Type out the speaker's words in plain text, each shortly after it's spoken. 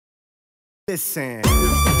Listen.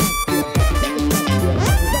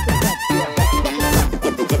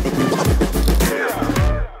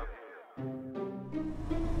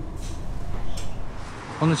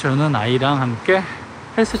 오늘 저는 아이랑 함께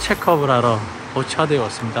헬스 체크업을 하러 오차되어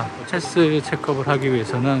왔습니다. 헬스 체크업을 하기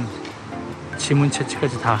위해서는 지문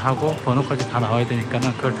채취까지 다 하고 번호까지 다 나와야 되니까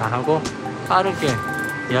그걸 다 하고 빠르게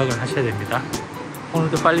예약을 하셔야 됩니다.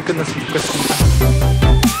 오늘도 빨리 끝났으면 좋겠습니다.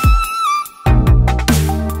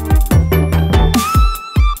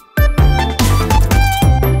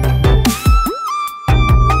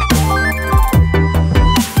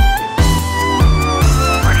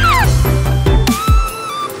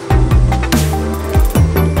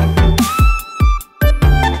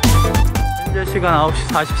 시간 9시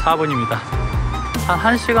 44분입니다.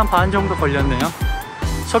 한 1시간 반 정도 걸렸네요.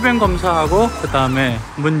 소변 검사하고 그 다음에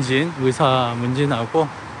문진, 의사 문진하고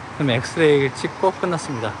그 다음에 엑스레이 찍고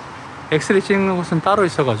끝났습니다. 엑스레이 찍는 곳은 따로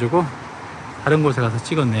있어가지고 다른 곳에 가서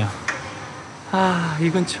찍었네요. 이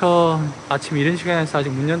근처 아침 이른 시간에서 아직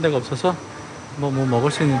문 연 데가 없어서 뭐 먹을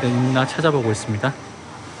수 있는 데 있나 찾아보고 있습니다.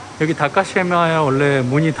 여기 다카시마야 원래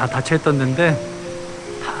문이 다 닫혀 있던 데인데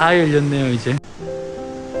다 열렸네요. 이제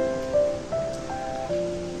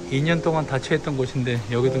 2년 동안 닫혀있던 곳인데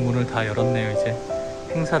여기도 문을 다 열었네요. 이제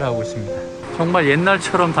행사를 하고 있습니다. 정말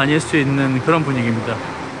옛날처럼 다닐 수 있는 그런 분위기입니다.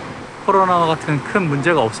 코로나와 같은 큰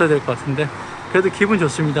문제가 없어야 될 것 같은데 그래도 기분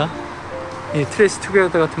좋습니다. 이 트레이스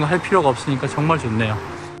투게더 같은 거 할 필요가 없으니까 정말 좋네요.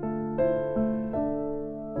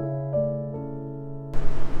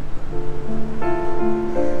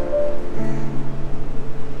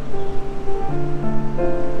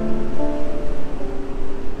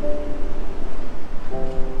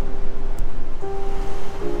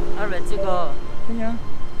 왜 찍어? 그냥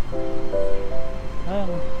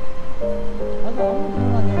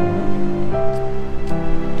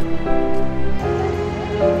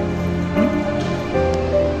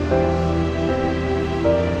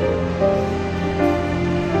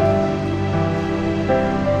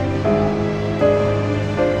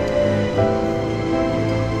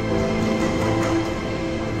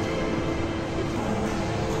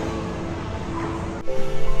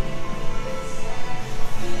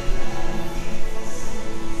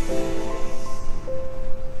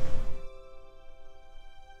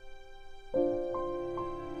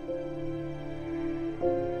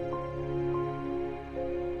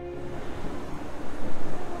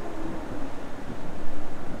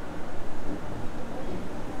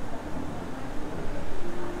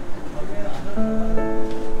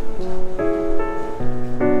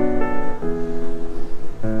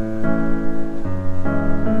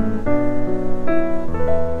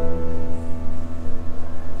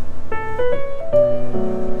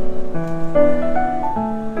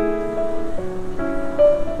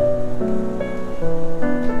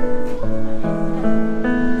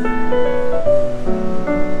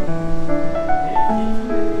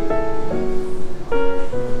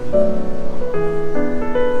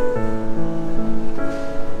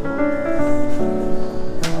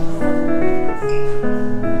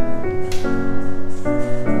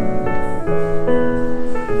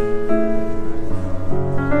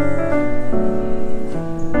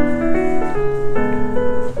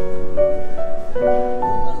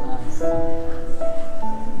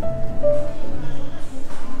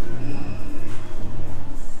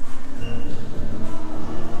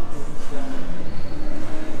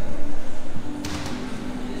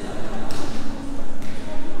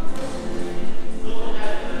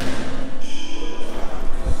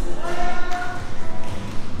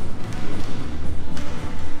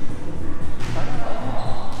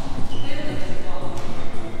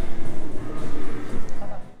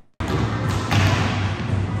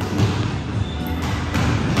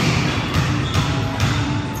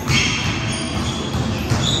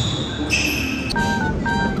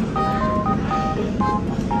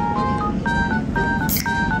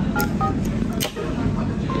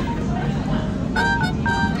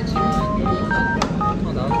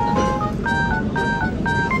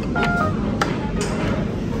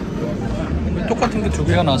똑같은 게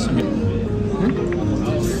 2개가 나왔습니다.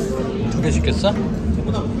 응? 2개 시켰어?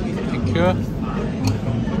 땡큐.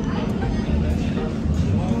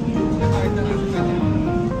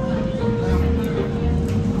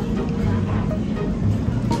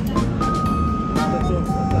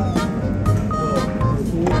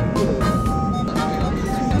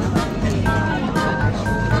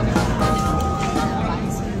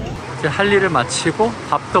 이제 할 일을 마치고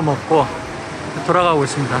밥도 먹고 돌아가고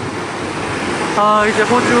있습니다. 이제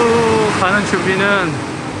호주 가는 준비는,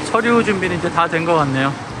 서류 준비는 이제 다 된 것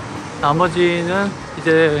같네요. 나머지는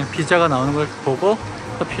이제 비자가 나오는 걸 보고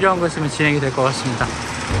또 필요한 거 있으면 진행이 될 것 같습니다.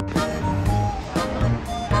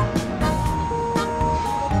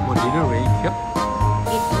 뭐 니를 왜 익혀?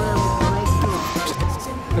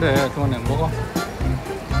 그래, 동안에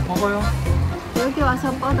먹어요. 여기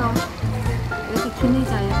와서 뻗어. 여기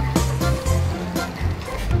기내자요.